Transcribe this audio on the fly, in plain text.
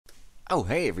Oh,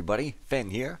 hey everybody, Fen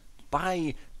here.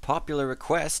 By popular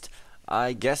request,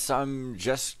 I guess I'm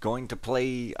just going to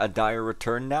play A Dire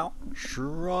Return now.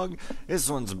 Shrug. This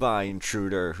one's by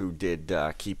Intruder, who did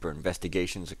Keeper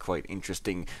Investigations, a quite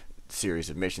interesting series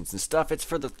of missions and stuff. It's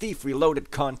for the Thief Reloaded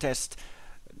contest,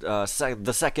 the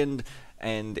second,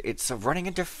 and it's a running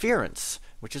interference,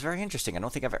 which is very interesting. I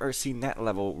don't think I've ever seen that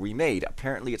level remade.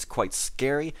 Apparently it's quite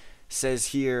scary. Says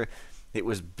here it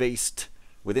was based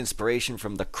with inspiration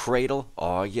from The Cradle,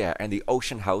 oh yeah, and the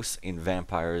Ocean House in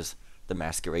Vampires the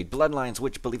Masquerade Bloodlines,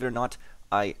 which, believe it or not,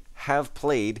 I have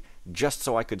played just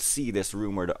so I could see this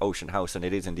rumored Ocean House, and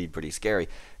it is indeed pretty scary.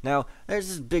 Now, there's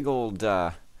this big old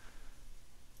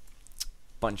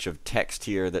bunch of text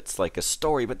here that's like a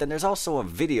story, but then there's also a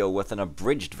video with an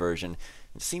abridged version.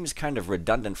 It seems kind of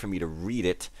redundant for me to read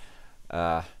it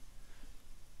while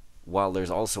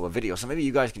there's also a video, so maybe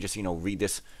you guys can just, read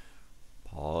this.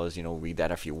 Pause, read that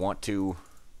if you want to.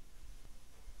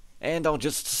 And I'll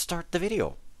just start the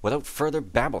video without further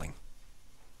babbling.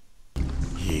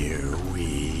 Here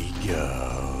we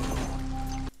go.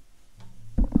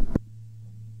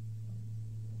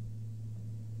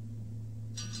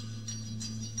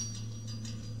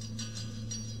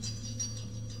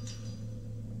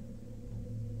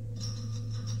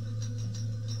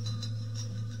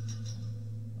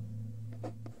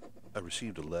 I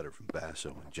received a letter from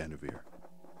Basso and Genevieve.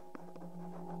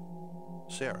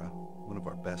 Sarah, one of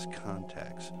our best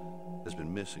contacts, has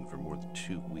been missing for more than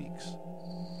 2 weeks.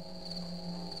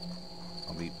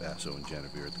 I'll meet Basso and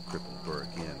Genevieve at the Crippled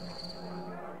Burke Inn.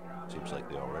 Seems like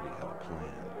they already have a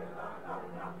plan.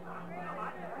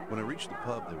 When I reached the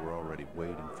pub, they were already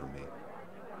waiting for me.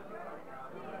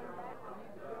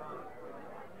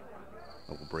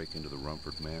 I will break into the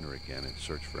Rumford Manor again and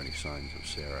search for any signs of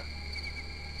Sarah.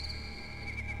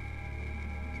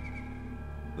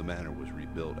 The manor was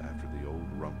rebuilt after the old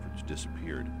Rumfords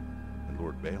disappeared, and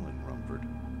Lord Balin Rumford,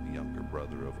 the younger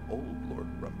brother of old Lord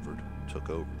Rumford, took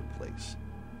over the place.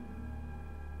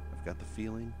 I've got the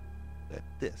feeling that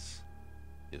this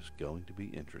is going to be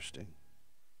interesting.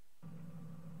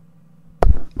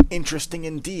 Interesting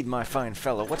indeed, my fine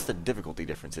fellow. What's the difficulty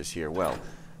differences here? Well,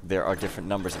 there are different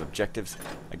numbers of objectives.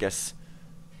 I guess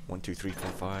 1, 2, 3,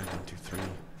 4, 5, 1, 2, 3.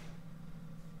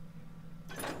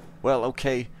 Well,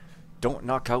 okay. Don't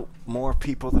knock out more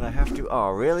people than I have to.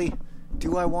 Oh, really?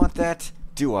 Do I want that?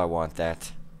 Do I want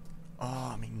that?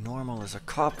 Oh, I mean, normal is a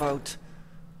cop-out.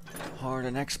 Hard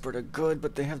and expert are good,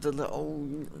 but they have the...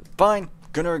 Oh, fine.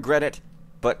 Gonna regret it.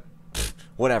 But,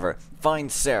 whatever.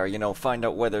 Find Sarah, find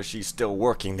out whether she's still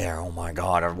working there. Oh my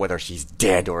god. Or whether she's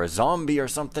dead or a zombie or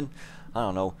something. I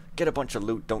don't know. Get a bunch of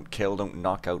loot. Don't kill. Don't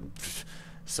knock out.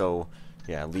 So,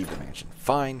 yeah, leave the mansion.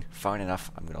 Fine. Fine enough.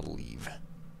 I'm gonna leave.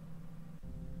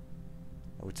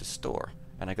 Oh, it's a store.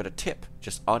 And I got a tip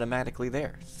just automatically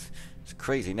there. It's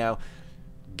crazy. Now,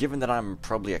 given that I'm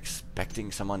probably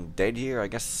expecting someone dead here, I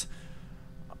guess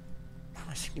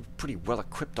I seem to be pretty well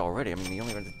equipped already. I mean, the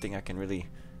only other thing I can really...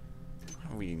 I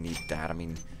don't really need that. I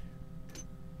mean...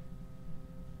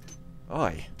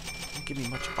 Oi. Don't give me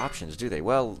much options, do they?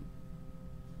 Well...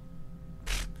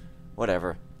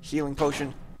 Whatever. Healing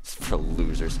potion? It's for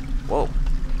losers. Whoa.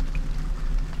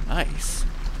 Nice.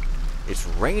 It's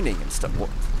raining and stuff.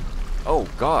 Oh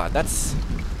god, that's...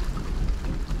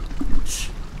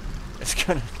 It's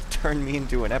gonna turn me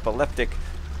into an epileptic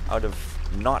out of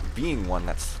not being one.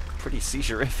 That's pretty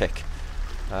seizure-ific.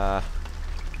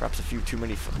 Perhaps a few too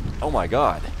many... Oh my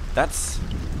god, that's...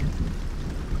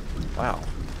 Wow.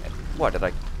 What did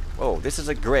I... Oh, this is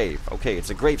a grave. Okay, it's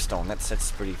a gravestone.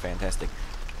 That's pretty fantastic.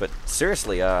 But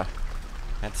seriously,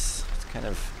 that's kind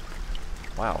of...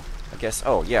 Wow. I guess...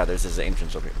 Oh, yeah, there's this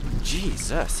entrance over here.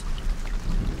 Jesus!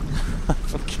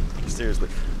 Okay, seriously.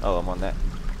 Oh, I'm on that.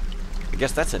 I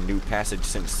guess that's a new passage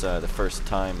since the first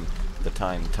time the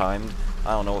time timed.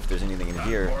 I don't know if there's anything in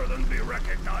here. More than be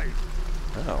recognized.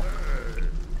 Oh.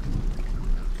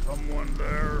 Someone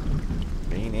there.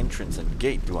 Main entrance and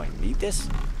gate. Do I need this?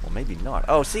 Well, maybe not.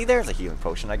 Oh, see, there's a healing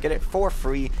potion. I get it for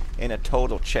free in a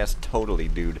total chest. Totally,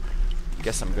 dude.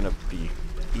 Guess I'm gonna be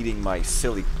eating my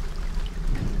silly...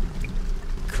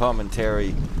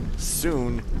 commentary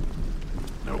soon.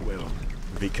 No will.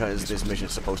 Because this mission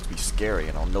is supposed to be scary,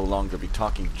 and I'll no longer be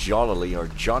talking jollily or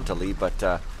jauntily,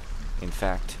 but in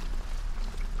fact,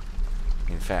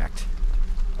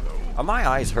 are my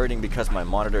eyes hurting because my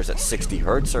monitor's at 60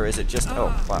 hertz, or is it just...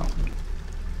 Oh, wow.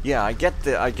 Yeah, I get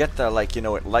the like,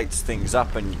 it lights things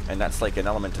up, and that's like an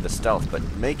element to the stealth, but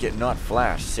make it not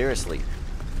flash, seriously.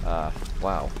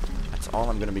 Wow. That's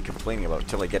all I'm going to be complaining about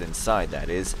till I get inside, that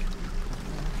is.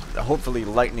 Hopefully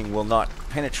lightning will not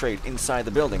penetrate inside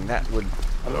the building. That would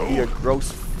be a gross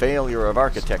failure of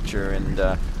architecture. And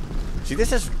see,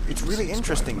 it's really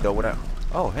interesting though.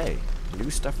 Oh, hey, new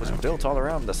stuff was built all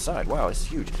around the side. Wow, it's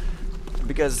huge.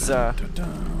 Because I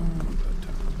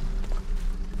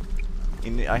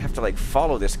have to like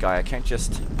follow this guy. I can't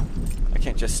just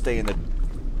stay in the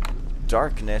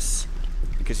darkness,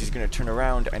 because he's going to turn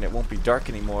around and it won't be dark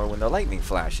anymore when the lightning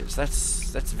flashes.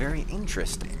 That's very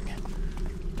interesting.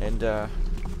 And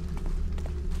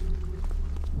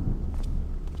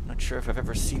not sure if I've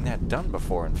ever seen that done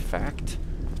before, in fact.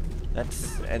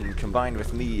 And combined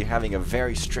with me having a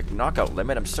very strict knockout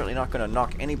limit, I'm certainly not going to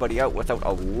knock anybody out without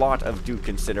a lot of due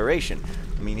consideration.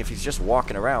 I mean, if he's just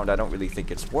walking around, I don't really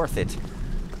think it's worth it.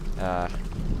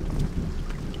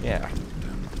 Yeah.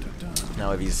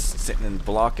 Now, if he's sitting and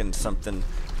blocking something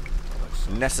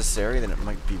necessary, then it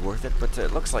might be worth it. But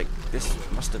it looks like this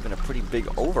must have been a pretty big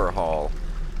overhaul.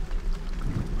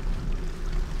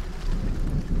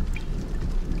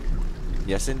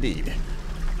 Yes, indeed.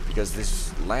 Because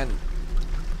this land...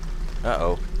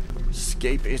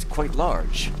 scape is quite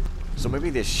large. So maybe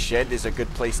this shed is a good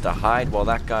place to hide while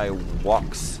that guy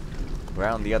walks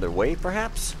around the other way,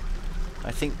 perhaps?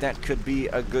 I think that could be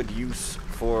a good use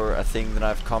for a thing that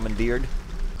I've commandeered.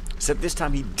 Except this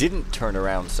time he didn't turn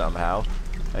around somehow,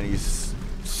 and he's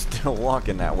still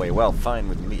walking that way. Well, fine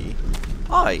with me.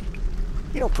 Oi!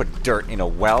 You don't put dirt in a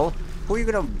well. What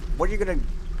are you gonna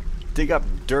dig up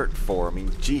dirt for? I mean,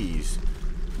 jeez.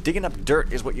 Digging up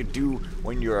dirt is what you do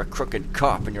when you're a crooked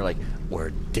cop and you're like, we're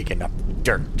digging up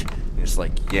dirt. And it's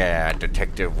like, yeah,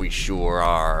 detective, we sure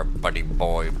are, buddy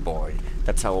boy.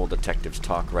 That's how old detectives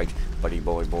talk, right? Buddy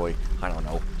boy. I don't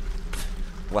know.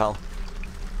 Well,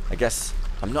 I guess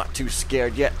I'm not too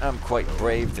scared yet. I'm quite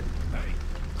brave.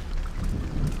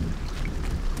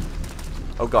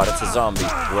 Oh god, it's a zombie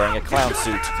wearing a clown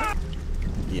suit.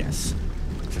 Yes.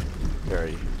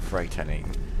 Very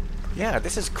frightening. Yeah,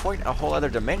 this is quite a whole other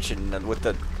dimension, and with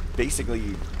the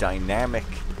basically dynamic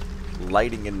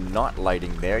lighting and not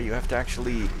lighting there, you have to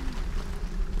actually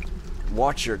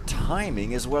watch your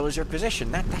timing as well as your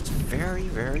position. That's very,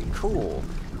 very cool.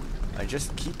 I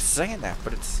just keep saying that,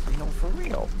 but it's, you know, for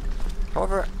real.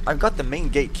 However, I've got the main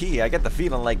gate key. I get the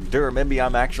feeling like, maybe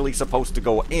I'm actually supposed to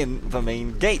go in the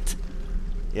main gate.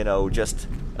 You know, just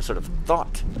a sort of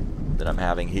thought that I'm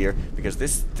having here, because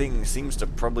this thing seems to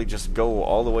probably just go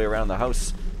all the way around the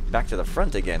house back to the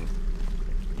front again.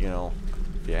 You know,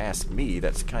 if you ask me,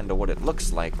 that's kind of what it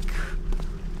looks like.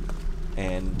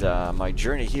 And my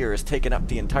journey here has taken up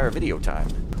the entire video time.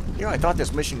 You know, I thought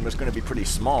this mission was going to be pretty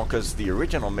small, because the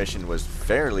original mission was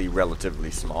fairly relatively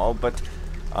small, but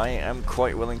I am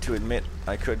quite willing to admit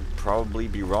I could probably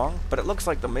be wrong. But it looks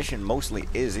like the mission mostly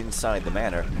is inside the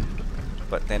manor,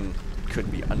 but then could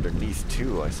be underneath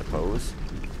too, I suppose.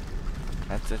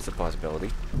 That's a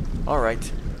possibility.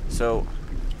 Alright, so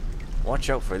watch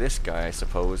out for this guy, I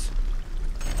suppose.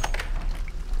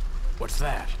 What's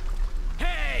that?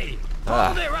 Hey!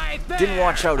 Hold it right there! Didn't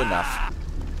watch out enough.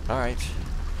 Alright.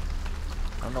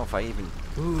 I don't know if I even...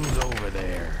 Who's over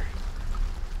there?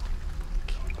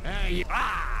 Hey, you...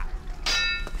 Ah!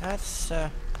 That's,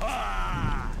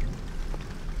 Ah!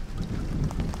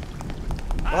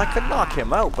 Well, I could knock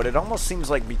him out, but it almost seems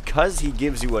like because he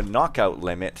gives you a knockout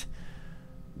limit,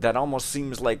 that almost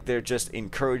seems like they're just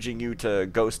encouraging you to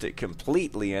ghost it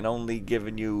completely and only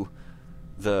giving you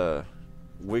the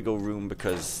wiggle room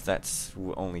because that's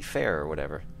only fair or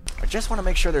whatever. I just want to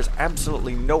make sure there's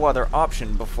absolutely no other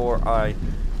option before I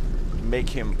make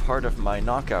him part of my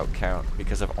knockout count,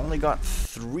 because I've only got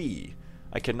 3.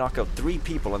 I can knock out 3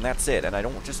 people and that's it, and I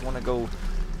don't just want to go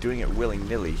doing it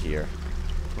willy-nilly here.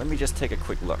 Let me just take a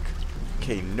quick look.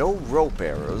 Okay, no rope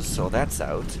arrows, so that's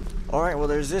out. Alright, well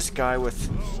there's this guy with...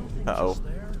 Uh-oh.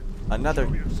 Another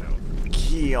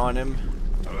key on him.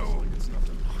 Oh,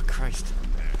 Christ.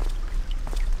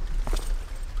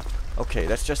 Okay,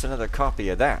 that's just another copy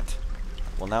of that.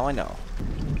 Well, now I know.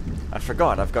 I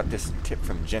forgot, I've got this tip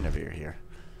from Genevieve here.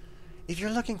 If you're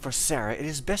looking for Sarah, it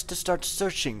is best to start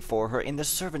searching for her in the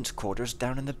servants' quarters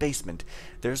down in the basement.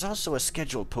 There's also a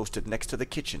schedule posted next to the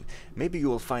kitchen. Maybe you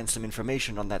will find some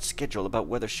information on that schedule about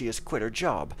whether she has quit her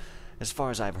job. As far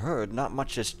as I've heard, not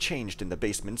much has changed in the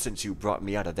basement since you brought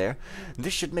me out of there.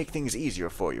 This should make things easier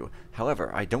for you.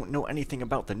 However, I don't know anything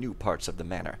about the new parts of the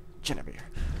manor. Genevieve.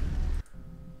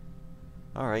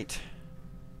 Alright.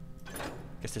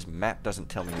 Guess this map doesn't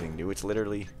tell me anything new. It's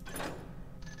literally...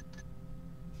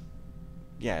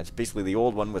 Yeah, it's basically the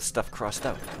old one with stuff crossed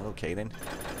out. Well, okay, then.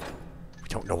 We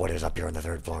don't know what is up here on the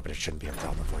 3rd floor, but it shouldn't be a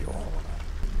problem for you all.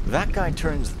 That guy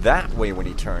turns that way when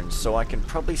he turns, so I can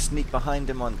probably sneak behind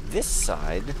him on this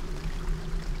side.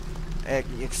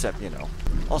 Except, you know.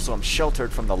 Also, I'm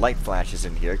sheltered from the light flashes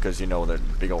in here, because, you know, the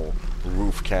big old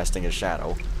roof casting a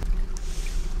shadow.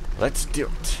 Let's do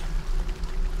it.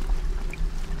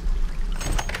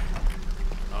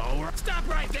 Oh, stop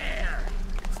right there!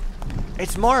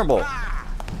 It's marble!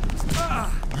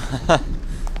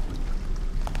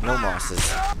 No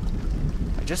mosses.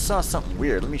 I just saw something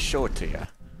weird. Let me show it to you.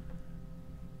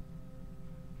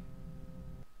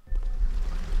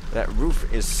 That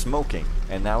roof is smoking,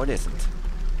 and now it isn't.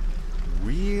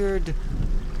 Weird.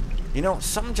 You know,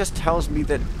 something just tells me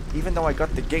that even though I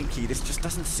got the gate key, this just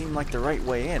doesn't seem like the right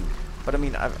way in. But I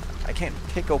mean, I can't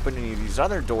pick open any of these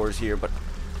other doors here, but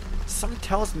something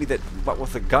tells me that, what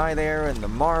with the guy there and the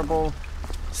marble,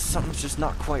 something's just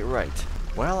not quite right.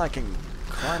 Well, I can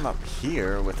climb up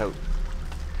here without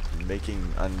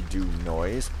making undue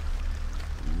noise.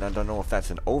 I don't know if that's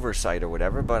an oversight or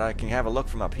whatever, but I can have a look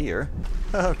from up here.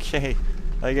 Okay,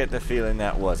 I get the feeling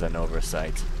that was an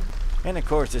oversight. And of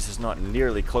course, this is not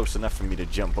nearly close enough for me to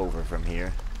jump over from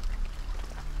here.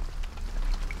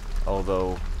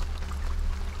 Although,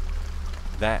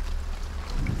 that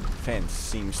fence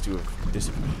seems to have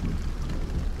disappeared.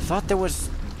 Thought there was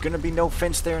gonna be no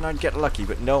fence there and I'd get lucky,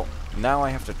 but no. Now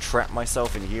I have to trap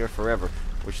myself in here forever,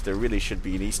 which there really should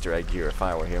be an Easter egg here if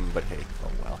I were him, but hey,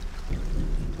 oh well.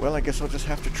 Well, I guess I'll just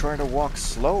have to try to walk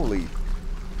slowly.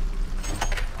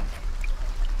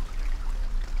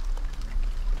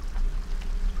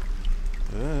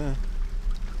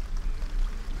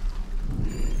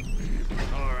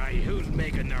 Alright, who's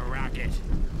making the rocket?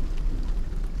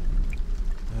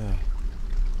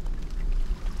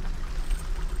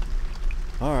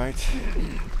 Alright.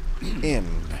 In.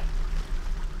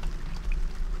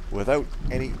 Without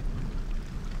any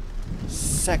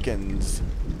seconds,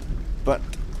 but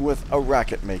with a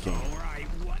racket making. Alright,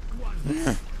 what was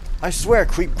this? I swear,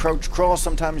 creep, crouch, crawl,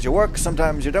 sometimes you work,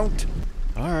 sometimes you don't.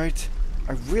 Alright.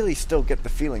 I really still get the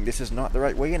feeling this is not the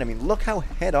right way in. I mean, look how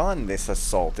head-on this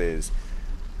assault is.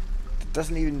 It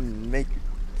doesn't even make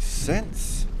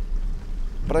sense.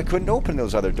 But I couldn't open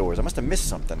those other doors. I must have missed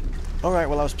something. Alright,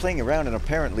 well, I was playing around and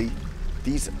apparently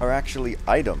these are actually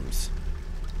items.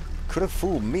 Could have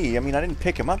fooled me. I mean, I didn't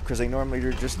pick them up because they normally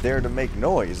are just there to make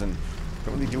noise and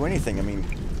don't really do anything. I mean,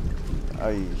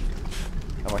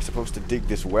 am I supposed to dig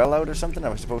this well out or something?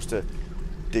 Am I supposed to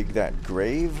dig that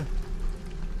grave?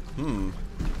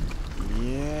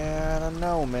 Yeah, I don't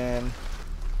know, man.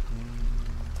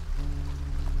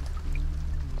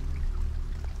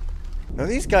 Now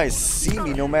these guys see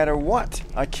me no matter what.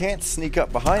 I can't sneak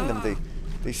up behind them.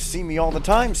 They see me all the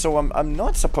time, so I'm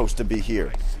not supposed to be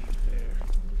here.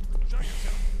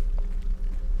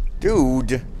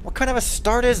 Dude, what kind of a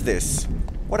start is this?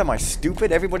 What am I,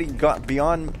 stupid? Everybody got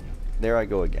beyond... There I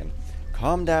go again.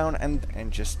 Calm down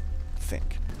and just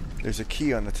think. There's a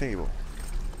key on the table.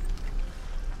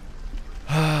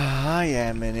 I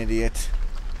am an idiot.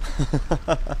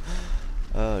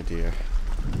 Oh dear.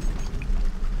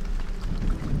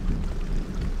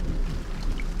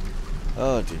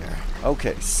 Oh dear.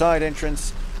 Okay, side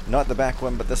entrance. Not the back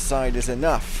one, but the side is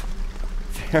enough.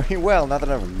 Very well, now that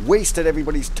I've wasted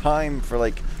everybody's time for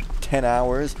like 10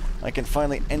 hours, I can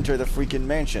finally enter the freaking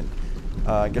mansion.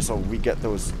 I guess I'll re-get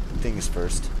those things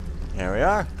first. There we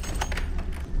are.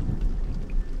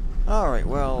 Alright,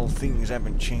 well, things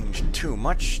haven't changed too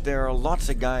much. There are lots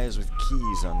of guys with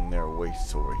keys on their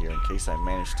waists over here in case I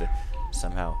manage to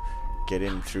somehow get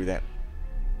in through that.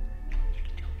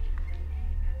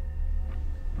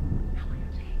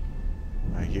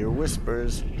 I hear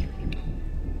whispers.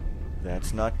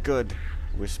 That's not good.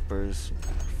 Whispers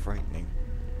are frightening.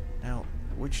 Now,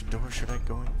 which door should I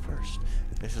go in first?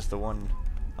 This is the one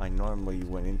I normally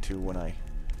went into when I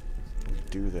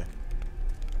do the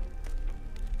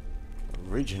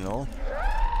original.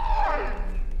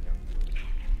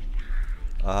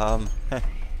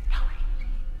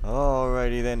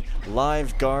 Alrighty then.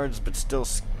 Live guards, but still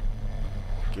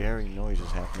scary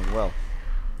noises happening. Well,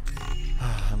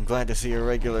 I'm glad to see a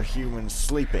regular human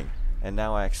sleeping. And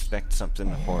now I expect something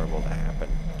horrible to happen.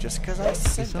 Just because I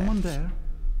said Is someone there?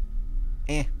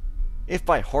 If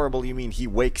by horrible you mean he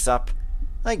wakes up,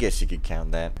 I guess you could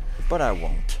count that. But I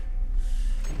won't.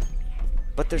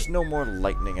 But there's no more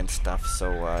lightning and stuff,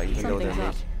 so even though there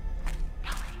may...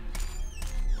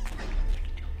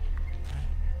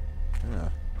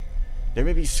 There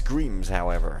may be screams,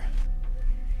 however.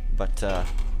 But,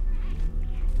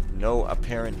 no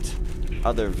apparent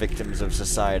other victims of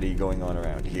society going on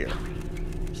around here.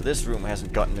 So this room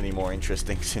hasn't gotten any more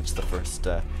interesting since the first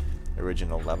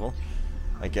original level.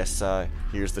 I guess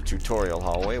here's the tutorial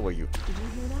hallway where you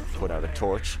put out a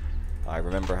torch. I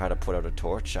remember how to put out a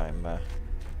torch. I'm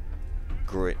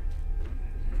great.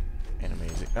 and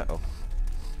amazing. Uh-oh.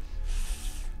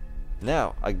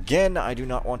 Now, again, I do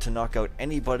not want to knock out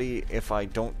anybody if I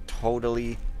don't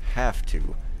totally have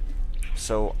to.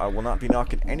 So I will not be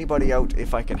knocking anybody out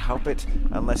if I can help it,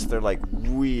 unless they're like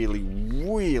really,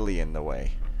 really in the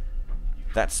way.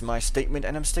 That's my statement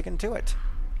and I'm sticking to it.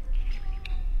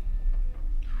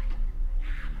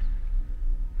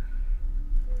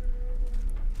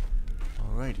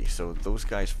 Alrighty, so those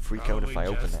guys freak out if I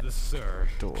open that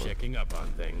door. Checking up on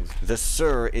things. The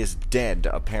Sir is dead,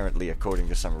 apparently, according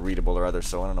to some readable or other,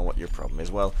 so I don't know what your problem is.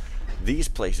 Well, these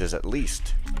places, at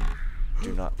least,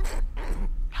 do not...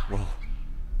 Whoa.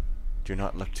 Do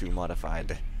not look too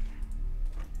modified.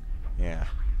 Yeah.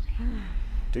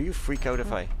 Do you freak out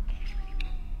if I...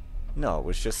 No, it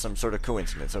was just some sort of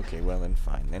coincidence. Okay, well then,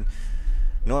 fine then.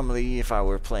 Normally, if I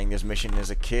were playing this mission as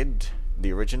a kid,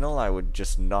 the original, I would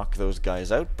just knock those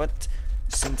guys out, but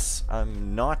since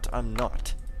I'm not, I'm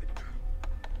not.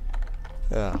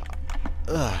 I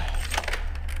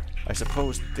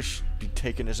suppose this should be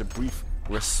taken as a brief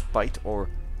respite or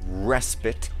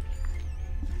respite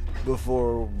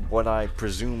before what I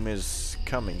presume is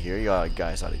coming here. Yeah,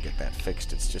 guys ought to get that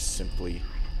fixed. It's just simply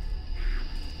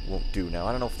won't do now.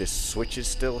 I don't know if this switch is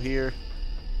still here.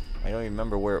 I don't even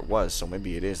remember where it was, so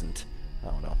maybe it isn't. I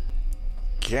don't know.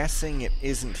 Guessing it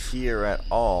isn't here at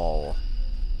all.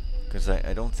 Because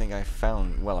I don't think I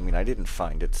found... Well, I mean, I didn't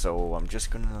find it, so I'm just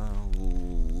gonna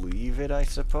leave it, I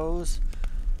suppose.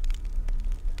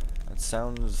 That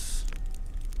sounds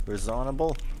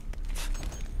reasonable.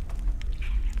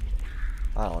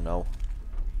 I don't know.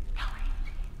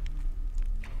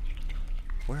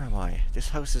 Where am I? This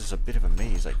house is a bit of a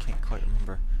maze. I can't quite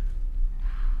remember.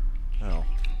 Oh.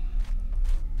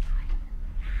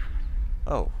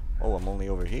 Oh. Oh, I'm only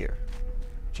over here.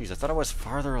 Jeez, I thought I was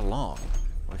farther along.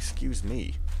 Well, excuse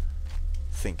me.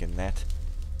 Thinking that.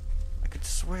 I could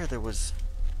swear there was...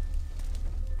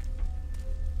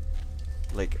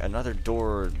 like, another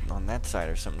door on that side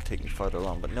or something taking me farther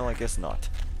along. But no, I guess not.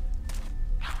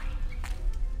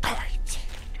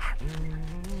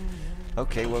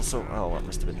 Okay, well, so... Oh, it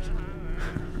must have been...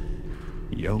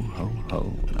 Yo ho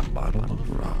ho and a bottle of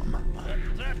rum.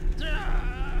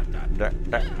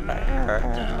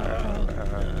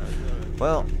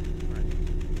 Well...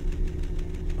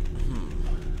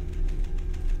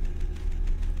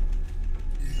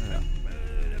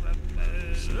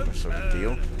 Similar sort of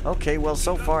deal. Okay, well,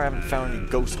 so far I haven't found any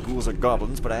ghosts, ghouls, or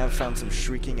goblins, but I have found some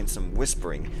shrieking and some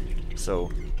whispering. So,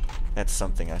 that's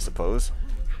something, I suppose.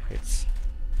 It's...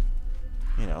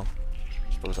 you know,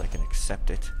 I suppose I can accept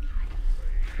it.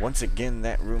 Once again,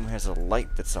 that room has a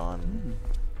light that's on.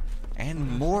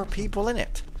 And more people in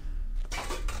it.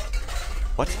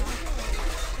 What?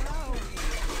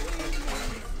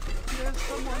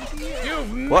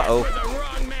 Uh-oh.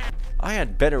 I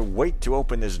had better wait to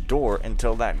open this door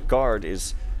until that guard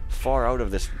is far out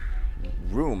of this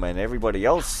room and everybody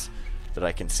else that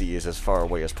I can see is as far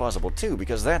away as possible too,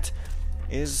 because that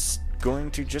is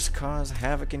going to just cause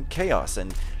havoc and chaos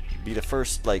and be the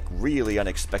first, like, really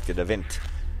unexpected event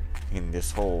in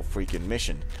this whole freaking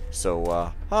mission.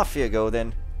 So, off you go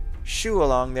then. Shoo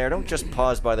along there. Don't just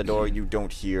pause by the door. You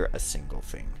don't hear a single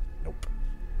thing. Nope.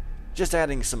 Just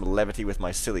adding some levity with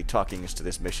my silly talkings to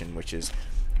this mission, which is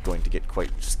going to get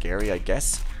quite scary, I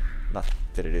guess. Not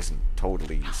that it isn't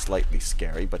totally slightly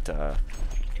scary, but,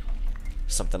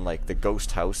 something like the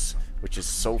ghost house, which is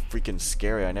so freaking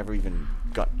scary I never even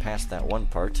got past that one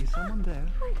part. Is someone there?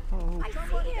 Oh, I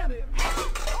see him!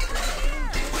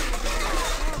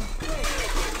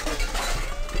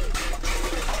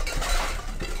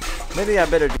 Maybe I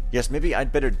better... Yes, maybe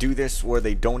I'd better do this where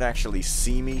they don't actually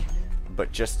see me,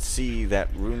 but just see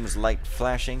that room's light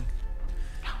flashing.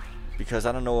 Because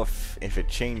I don't know if it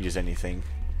changes anything,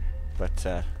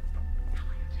 but,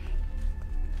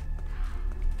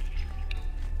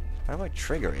 how do I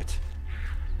trigger it?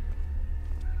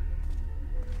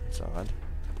 It's odd.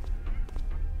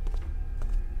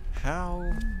 How?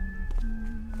 Oh.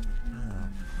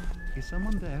 is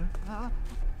someone there? Ah,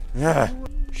 Ugh.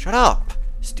 Shut up!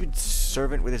 Stupid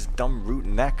servant with his dumb root,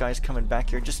 and that guy's coming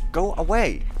back here. Just go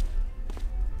away!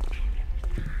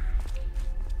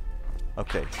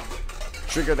 Okay.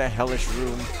 Trigger that hellish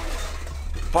room.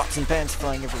 Pots and pans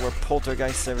flying everywhere.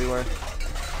 Poltergeists everywhere.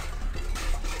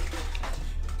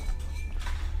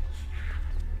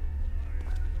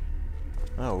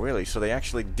 Oh, really? So they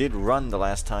actually did run the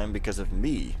last time because of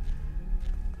me.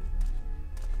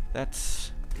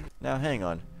 That's... Now, hang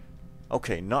on.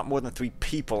 Okay, not more than 3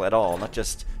 people at all. Not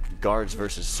just guards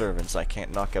versus servants. I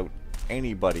can't knock out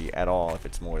anybody at all if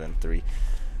it's more than 3.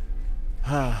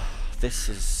 This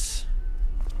is...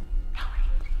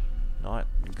 Not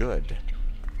good.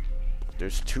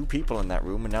 There's 2 people in that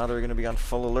room, and now they're going to be on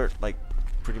full alert, like,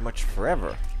 pretty much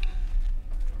forever.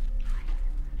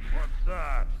 What's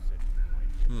that?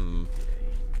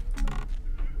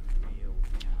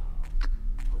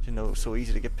 Didn't know it was so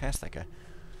easy to get past that guy.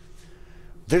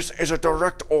 This is a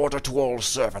direct order to all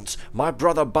servants. My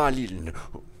brother Balin,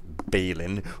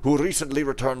 who recently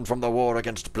returned from the war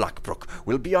against Blackbrook,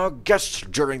 will be our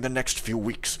guest during the next few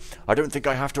weeks. I don't think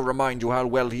I have to remind you how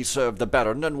well he served the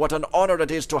Baron and what an honor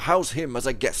it is to house him as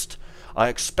a guest. I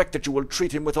expect that you will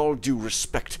treat him with all due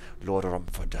respect, Lord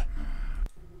Rumford.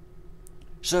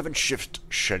 Servant shift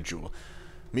schedule.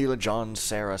 Mila, John,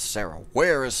 Sarah, Sarah.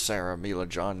 Where is Sarah? Mila,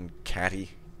 John,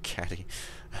 Catty.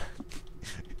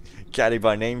 Catty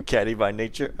by name, Catty by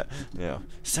nature. Yeah.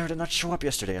 Sarah did not show up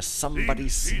yesterday as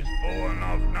somebody's... He's full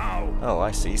enough now. Oh,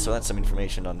 I see. So that's some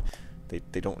information on...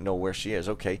 They don't know where she is.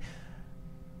 Okay.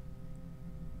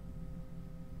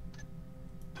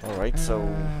 Alright, so...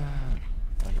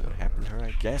 what happened to her,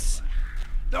 I guess?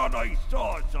 Thought I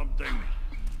saw something.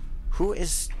 Who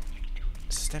is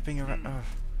stepping around?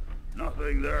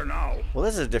 Nothing there now. Well,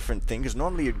 this is a different thing, because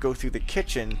normally you'd go through the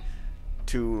kitchen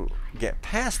to get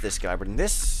past this guy, but in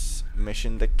this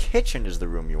mission, the kitchen is the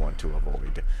room you want to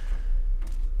avoid.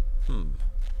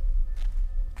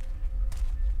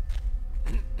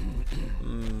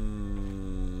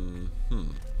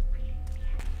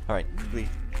 Alright, quickly.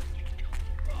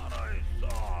 Thought I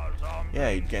saw something. Yeah,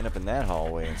 you'd get up in that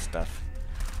hallway and stuff.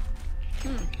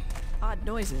 Odd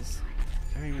noises.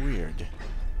 Very weird.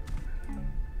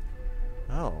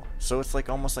 Oh, so it's like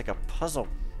almost like a puzzle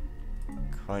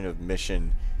kind of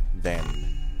mission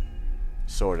then.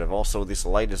 Sort of. Also, this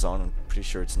light is on. I'm pretty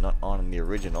sure it's not on in the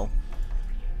original.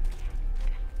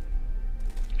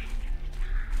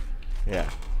 Yeah,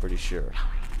 pretty sure.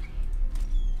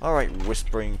 Alright,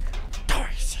 whispering.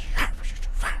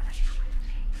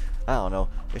 I don't know.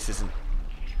 This isn't...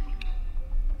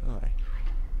 Alright.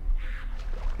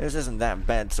 This isn't that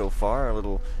bad so far. A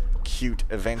little cute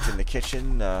event in the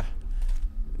kitchen. I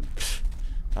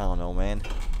don't know, man.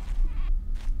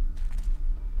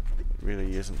 It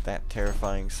really isn't that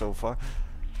terrifying so far.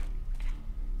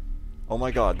 Oh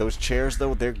my god, those chairs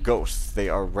though, they're ghosts. They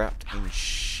are wrapped in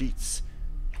sheets.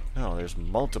 Oh, there's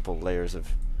multiple layers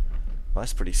of... Well,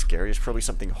 that's pretty scary. There's probably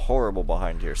something horrible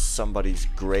behind here. Somebody's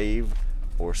grave,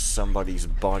 or somebody's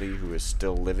body who is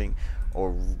still living,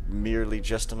 or merely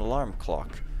just an alarm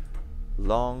clock.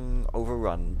 Long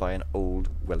overrun by an old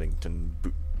Wellington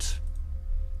boot.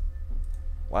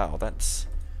 Wow, that's...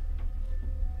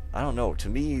 I don't know. To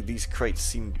me, these crates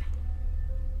seem...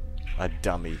 a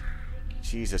dummy.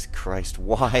 Jesus Christ,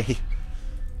 why?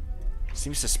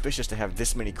 Seems suspicious to have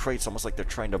this many crates, almost like they're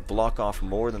trying to block off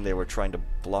more than they were trying to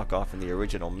block off in the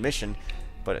original mission,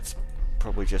 but it's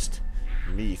probably just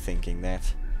me thinking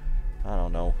that. I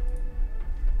don't know.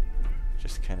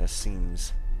 Just kind of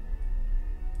seems...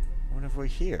 What have we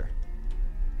here?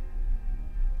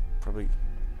 Probably...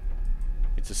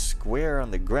 It's a square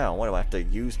on the ground. What do I have to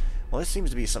use? Well, this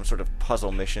seems to be some sort of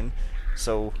puzzle mission,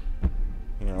 so...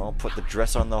 You know, I'll put the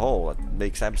dress on the hole. It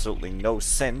makes absolutely no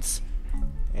sense.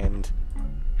 And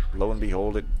lo and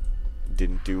behold, it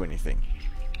didn't do anything.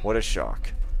 What a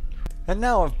shock. And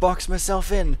now I've boxed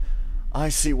myself in. I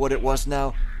see what it was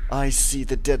now. I see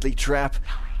the deadly trap.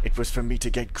 It was for me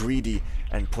to get greedy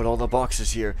and put all the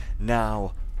boxes here.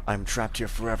 Now I'm trapped here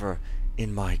forever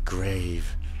in my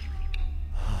grave.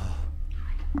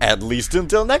 At least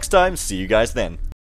until next time. See you guys then.